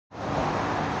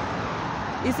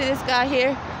You see this guy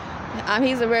here?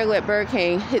 He's a regular at Burger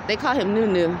King. They call him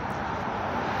Nunu.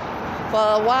 For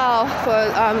a while, for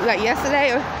like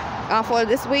yesterday or for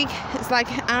this week, it's like,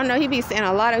 I don't know, he be saying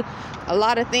a lot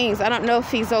of things. I don't know if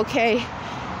he's okay.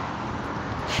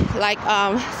 Like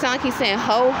sound like he's saying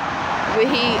ho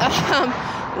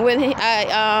when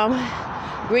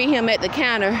I greet him at the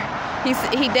counter. He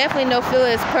definitely know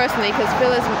Phyllis personally because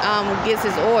Phyllis gets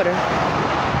his order.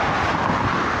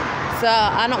 So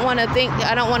I don't want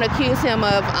to accuse him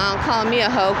of calling me a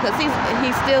hoe, because he's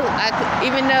still,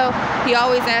 even though he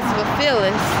always asks for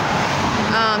Phyllis,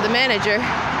 the manager,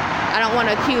 I don't want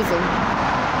to accuse him.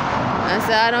 I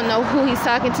said I don't know who he's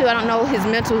talking to. I don't know his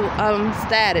mental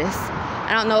status.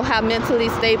 I don't know how mentally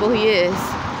stable he is.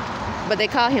 But they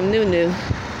call him Nunu.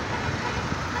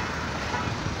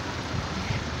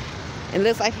 It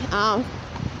looks like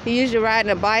he usually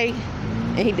riding a bike,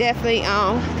 and he definitely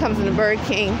comes in the Burger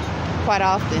King quite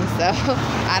often. So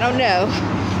I don't know,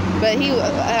 but he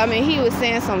was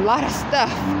saying some lot of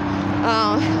stuff.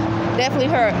 Definitely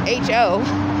heard HO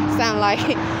sound like,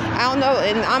 I don't know,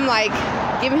 and I'm like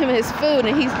giving him his food,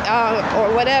 and he's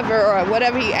or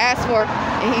whatever he asked for,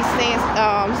 and he's saying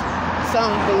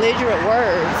some belligerent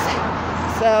words.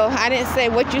 So I didn't say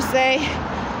what you say.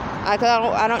 I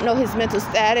don't know his mental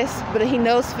status, but he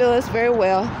knows Phyllis very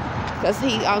well because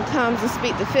he comes and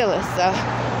speaks to Phyllis. So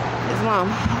his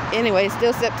mom. Anyway,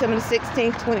 still September the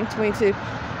 16th, 2022.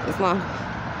 His mom.